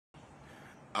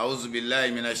أعوذ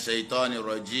بالله من الشيطان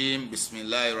الرجيم بسم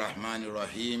الله الرحمن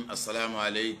الرحيم السلام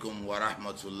عليكم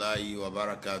ورحمة الله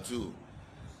وبركاته.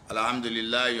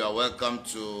 Alhamdulillah, you are welcome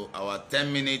to our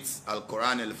 10 minutes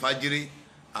Al-Quran Al-Fajr,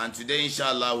 and today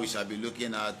inshallah we shall be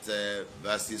looking at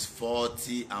verses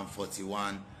 40 and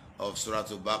 41 of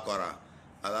Suratul baqrah.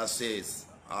 Allah says,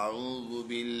 أعوذ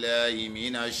بالله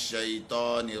من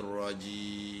الشيطان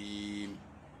الرجيم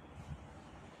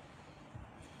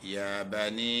يا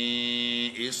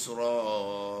بني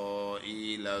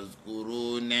إسرائيل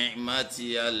اذكروا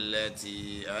نعمتي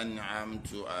التي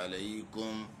أنعمت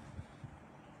عليكم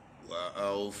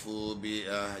وأوفوا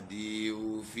بأهدي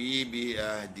أوفي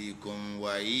بأهدكم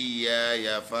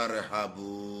وإياي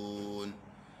فارهبون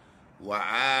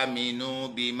وآمنوا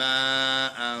بما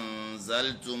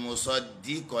أنزلت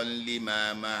مصدقا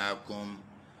لما معكم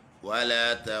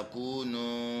ولا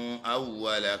تكونوا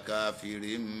أول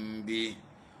كافر به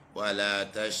ولا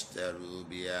تشتروا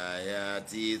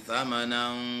بآياتي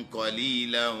ثمنا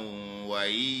قليلا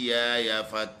وإياي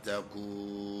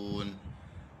فاتقون.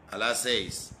 Allah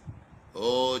says,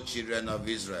 O children of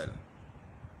Israel,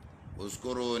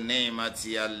 اذكروا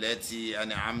نعمتي التي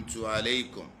أنعمت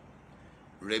عليكم.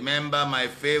 Remember my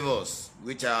favors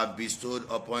which I have bestowed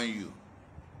upon you.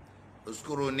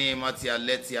 اذكروا نعمتي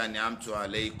التي أنعمت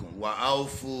عليكم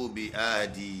وأوفوا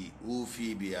بأهدي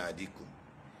أوفي بأهدكم.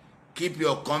 Keep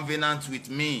your covenant with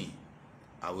me,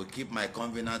 I will keep my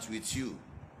covenant with you.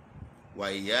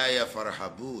 وَإِيَّايَ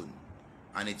فَارْهَبُونَ,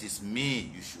 and it is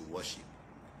me you should worship.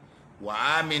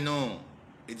 وَآمِنُوا,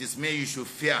 it is me you should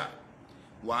fear.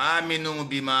 وَآمِنُوا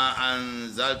بِمَا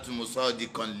أَنزَلْتُ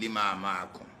مُصَدِّقًا لِمَا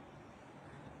مَعَكُمْ,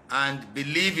 and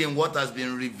believe in what has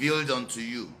been revealed unto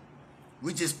you,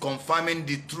 which is confirming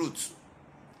the truth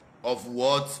of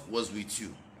what was with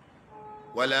you.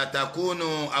 وَلَا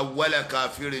تَكُونُوا أَوَّلَ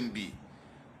كَافِرٍ بِي,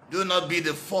 do not be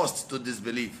the first to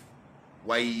disbelieve.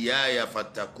 وَإِيَّايَ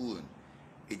فَاتَّقُونَ,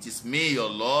 it is me your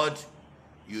Lord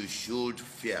you should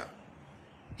fear.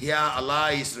 Here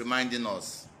Allah is reminding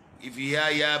us, if you hear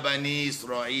Ya Bani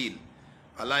Israel,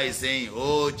 Allah is saying,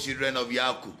 oh children of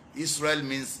Yaqub. Israel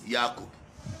means Yaqub.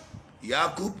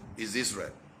 Yaqub is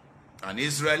Israel, and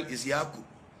Israel is Yaqub.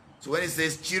 So when it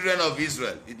says children of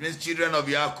Israel, it means children of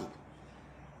Yaqub.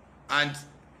 And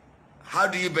how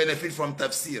do you benefit from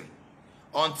tafsir?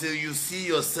 Until you see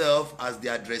yourself as the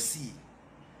addressee,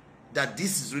 that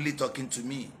this is really talking to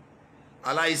me.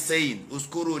 Allah is saying,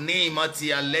 Uskuru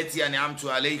ni'mati allati an'amtu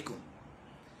alaykum.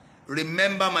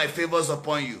 Remember my favors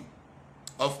upon you.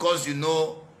 Of course, you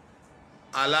know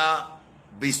Allah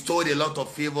bestowed a lot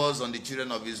of favors on the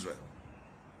children of Israel.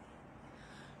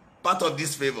 Part of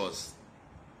these favors,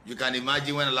 you can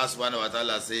imagine when Allah subhanahu wa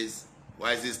ta'ala says,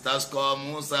 why is this tasqa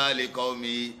Musa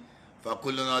liqawmi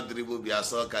fakuluna dribu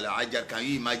bi'asaka al-ajar. Can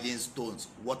you imagine stones,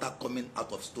 water coming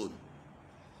out of stone?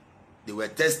 They were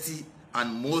thirsty,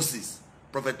 and Moses,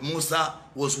 Prophet Musa,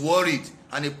 was worried,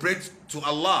 and he prayed to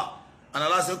Allah, and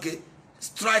Allah said, okay,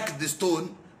 strike the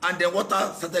stone, and then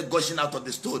water started gushing out of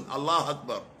the stone. Allahu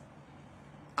Akbar.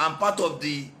 And part of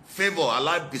the favor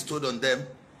Allah bestowed on them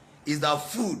is that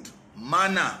food,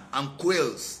 manna and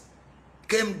quails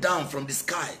came down from the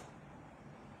sky.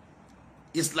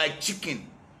 It's like chicken,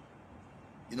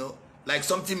 you know, like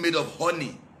something made of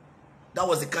honey. That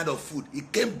was the kind of food.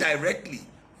 It came directly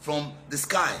from the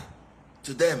sky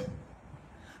to them.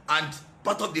 And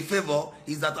part of the favor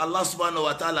is that Allah subhanahu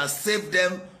wa ta'ala saved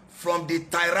them from the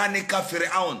tyrannical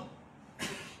Fir'aun.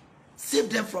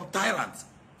 Saved them from tyrants,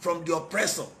 from the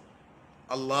oppressor.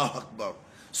 Allahu Akbar.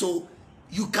 So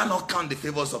you cannot count the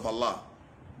favors of Allah.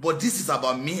 But this is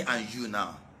about me and you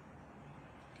now.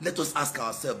 Let us ask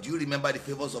ourselves, do you remember the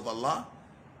favors of Allah?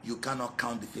 You cannot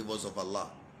count the favors of Allah.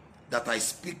 That I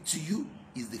speak to you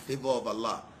is the favor of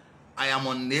Allah. I am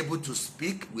unable to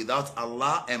speak without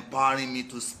Allah empowering me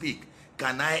to speak.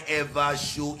 Can I ever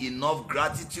show enough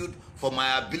gratitude for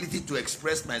my ability to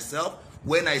express myself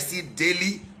when I see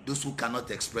daily those who cannot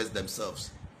express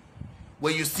themselves?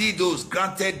 When you see those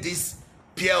granted this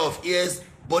pair of ears,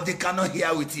 but they cannot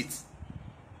hear with it.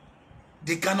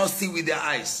 They cannot see with their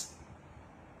eyes.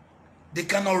 They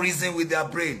cannot reason with their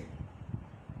brain.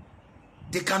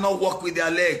 They cannot walk with their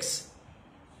legs.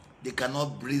 They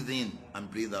cannot breathe in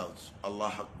and breathe out.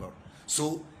 Allah Akbar.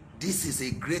 So this is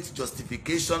a great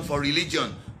justification for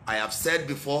religion. I have said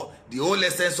before, the whole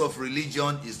essence of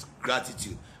religion is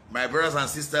gratitude. My brothers and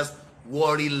sisters,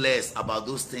 worry less about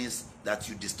those things that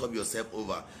you disturb yourself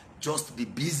over. Just be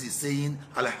busy saying,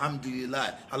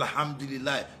 Alhamdulillah,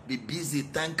 Alhamdulillah. Be busy,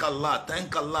 thank Allah,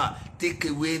 thank Allah. Take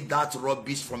away that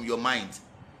rubbish from your mind.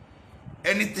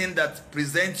 Anything that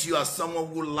presents you as someone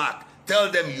who lack,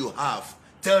 tell them you have.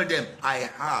 Tell them, I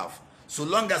have. So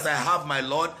long as I have my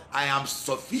Lord, I am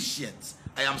sufficient.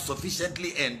 I am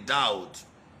sufficiently endowed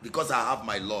because I have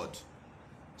my Lord.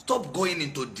 Stop going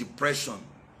into depression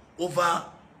over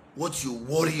what you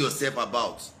worry yourself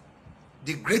about.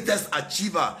 The greatest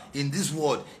achiever in this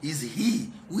world is he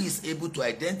who is able to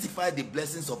identify the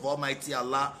blessings of Almighty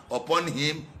Allah upon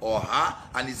him or her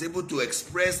and is able to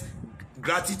express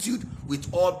gratitude with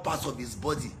all parts of his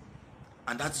body.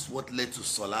 And that is what led to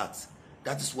Salat.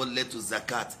 That is what led to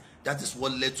Zakat. That is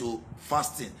what led to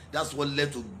fasting. That's what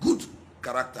led to good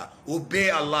character. Obey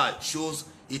Allah shows,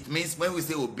 it means when we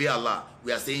say obey Allah,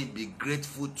 we are saying be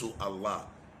grateful to Allah.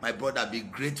 My brother, be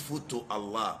grateful to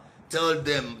Allah. Tell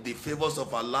them the favors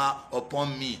of Allah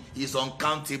upon me is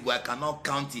uncountable. I cannot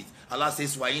count it. Allah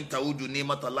says, وَإِن تَعُودُوا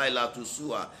نِعْمَةَ اللَّهِ لَا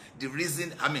تُحْصُوهَا. The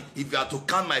reason, if you are to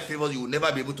count my favors, you will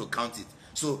never be able to count it.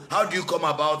 So how do you come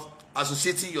about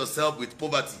associating yourself with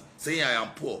poverty, saying I am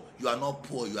poor? You are not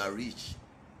poor, you are rich.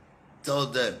 Tell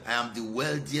them, I am the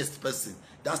wealthiest person.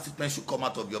 That statement should come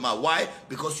out of your mouth. Why?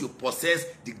 Because you possess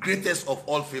the greatest of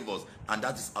all favors, and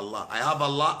that is Allah. I have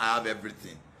Allah, I have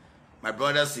everything. My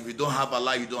brothers, if you don't have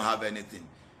Allah, you don't have anything.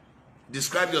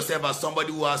 Describe yourself as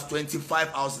somebody who has 25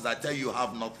 houses. I tell you, you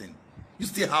have nothing. You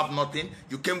still have nothing.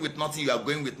 You came with nothing, you are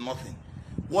going with nothing.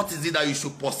 What is it that you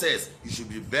should possess? You should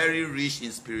be very rich in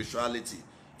spirituality,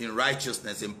 in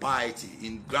righteousness, in piety,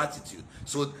 in gratitude.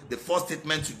 So the first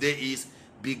statement today is,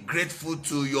 be grateful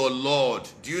to your Lord.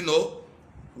 Do you know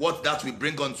what that will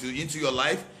bring into your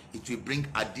life? It will bring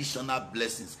additional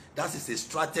blessings. That is a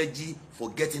strategy for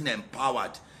getting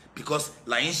empowered. Because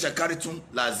la in shakaritum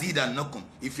la zidannakum.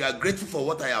 If you are grateful for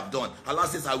what I have done, Allah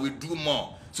says I will do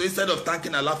more. So instead of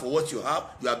thanking Allah for what you have,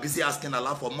 you are busy asking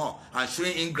Allah for more and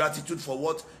showing ingratitude for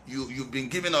what you've been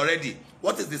given already.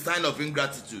 What is the sign of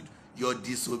ingratitude? Your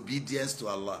disobedience to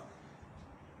Allah.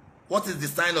 What is the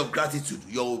sign of gratitude?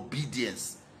 Your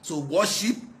obedience. So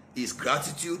worship is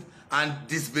gratitude and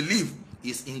disbelief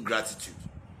is ingratitude.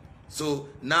 So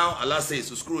now Allah says,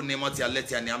 Uskuru ni'mati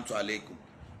allati an'amtu alaykum.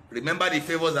 Remember the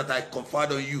favors that I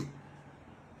conferred on you.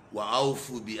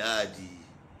 Wa'awfu bi'adi.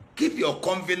 Keep your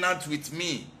covenant with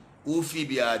me. Ufi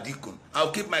bi'adikum.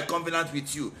 I'll keep my covenant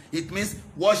with you. It means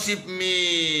worship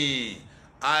me.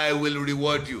 I will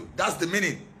reward you. That's the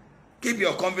meaning. Keep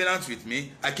your covenant with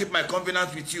me. I keep my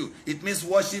covenant with you. It means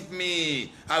worship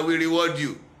me. I will reward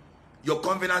you. Your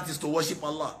covenant is to worship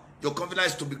Allah. Your covenant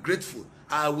is to be grateful.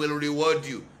 I will reward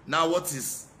you. Now what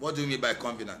do you mean by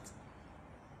covenant?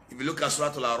 If you look at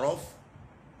Suratul Araf,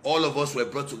 all of us were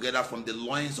brought together from the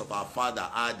loins of our father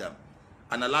Adam.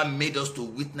 And Allah made us to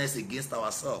witness against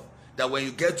ourselves. That when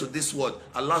you get to this world,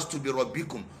 Allah to be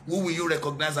Rabbikum. Who will you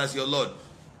recognize as your Lord?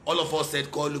 All of us said,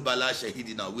 Qalu bala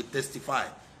shahidina. We testify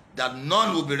that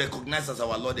none will be recognized as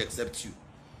our Lord except you.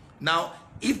 Now,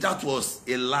 if that was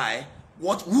a lie,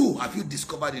 who have you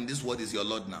discovered in this world is your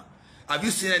Lord now? Have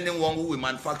you seen anyone who will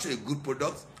manufacture a good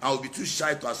product and will be too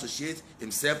shy to associate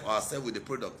himself or herself with the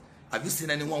product? Have you seen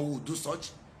anyone who will do such?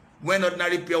 When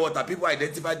ordinary pure water, people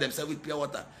identify themselves with pure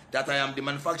water, that I am the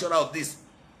manufacturer of this.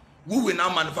 Who will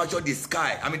now manufacture the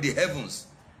sky, the heavens,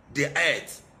 the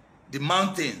earth, the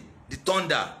mountain, the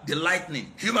thunder, the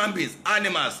lightning, human beings,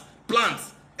 animals,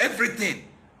 plants, everything,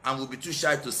 and will be too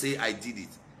shy to say, I did it?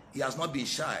 He has not been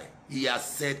shy. He has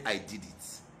said, I did it.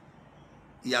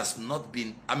 He has not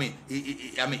been,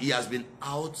 he has been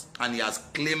out and he has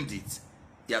claimed it.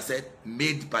 He has said,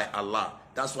 made by Allah.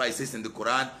 That's why it says in the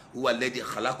Quran, who are lady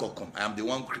khalaqukum. I am the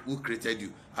one who created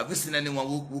you. Have you seen anyone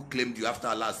who claimed you after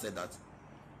Allah said that?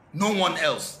 No one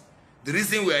else. The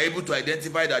reason we are able to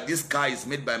identify that this car is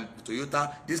made by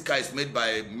Toyota, this car is made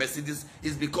by Mercedes,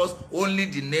 is because only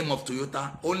the name of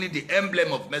Toyota, only the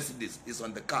emblem of Mercedes is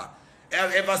on the car.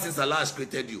 Ever since Allah has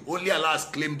created you, only Allah has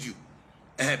claimed you.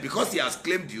 Because he has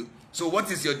claimed you, so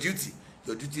what is your duty?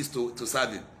 Your duty is to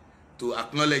serve him, to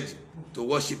acknowledge him, to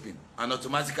worship him. And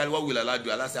automatically what will Allah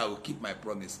do? Allah says, I will keep my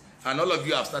promise. And all of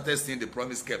you have started seeing the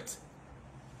promise kept.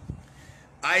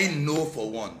 I know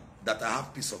for one that I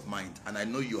have peace of mind, and I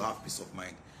know you have peace of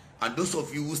mind. And those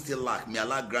of you who still lack, may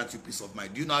Allah grant you peace of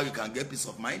mind. Do you know how you can get peace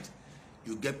of mind?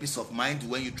 You get peace of mind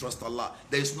when you trust Allah.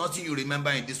 There is nothing you remember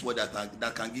in this world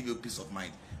that can give you peace of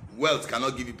mind. Wealth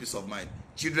cannot give you peace of mind.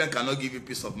 Children cannot give you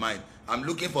peace of mind. I'm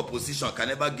looking for position, can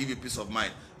never give you peace of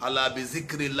mind. Allah bi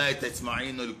zikrillah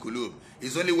tatma'inul qulub.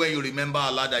 It's only when you remember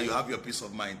Allah that you have your peace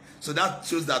of mind. So that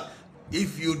shows that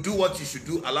if you do what you should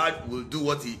do, Allah will do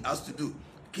what he has to do.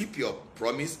 Keep your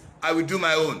promise, I will do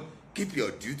my own. Keep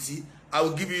your duty, I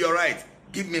will give you your right.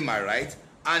 Give me my right,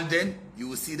 and then you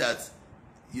will see that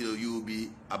you will be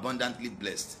abundantly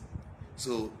blessed.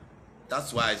 So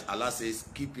That's why Allah says,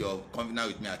 keep your covenant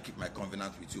with me, I keep my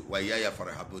covenant with you.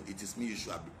 It is me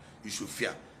you should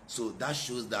fear. So that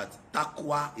shows that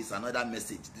taqwa is another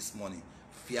message this morning.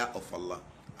 Fear of Allah.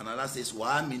 And Allah says,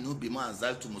 وَآمِنُوا بِمَا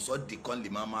أَنزَلْتُ مُصَدِّقًا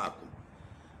لِمَا مَعَكُمْ.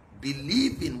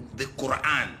 Believe in the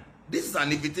Quran. This is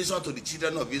an invitation to the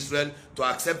children of Israel to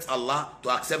accept Allah, to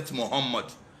accept Muhammad.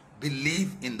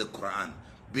 Believe in the Quran.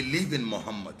 Believe in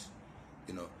Muhammad.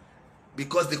 You know,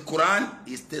 because the Quran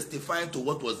is testifying to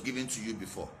what was given to you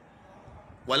before.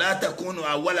 وَلَا تَكُونُوا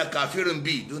أَوَّلَ كَافِرٍ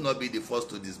بِي. Do not be the first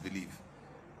to disbelieve.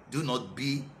 Do not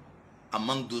be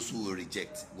among those who will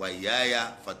reject.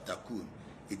 وَإِيَّايَ فَاتَّقُونَ.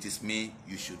 It is me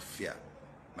you should fear.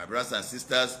 My brothers and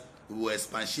sisters, we will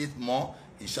expatiate more,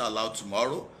 inshallah,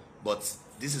 tomorrow. But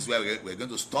this is where we're going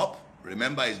to stop.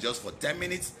 Remember, it's just for 10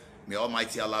 minutes. May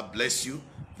Almighty Allah bless you.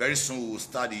 Very soon we will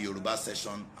start the Yoruba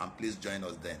session, and please join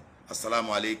us then. Assalamu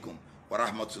alaikum wa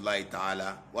rahmatullahi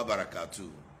ta'ala wa barakatuh.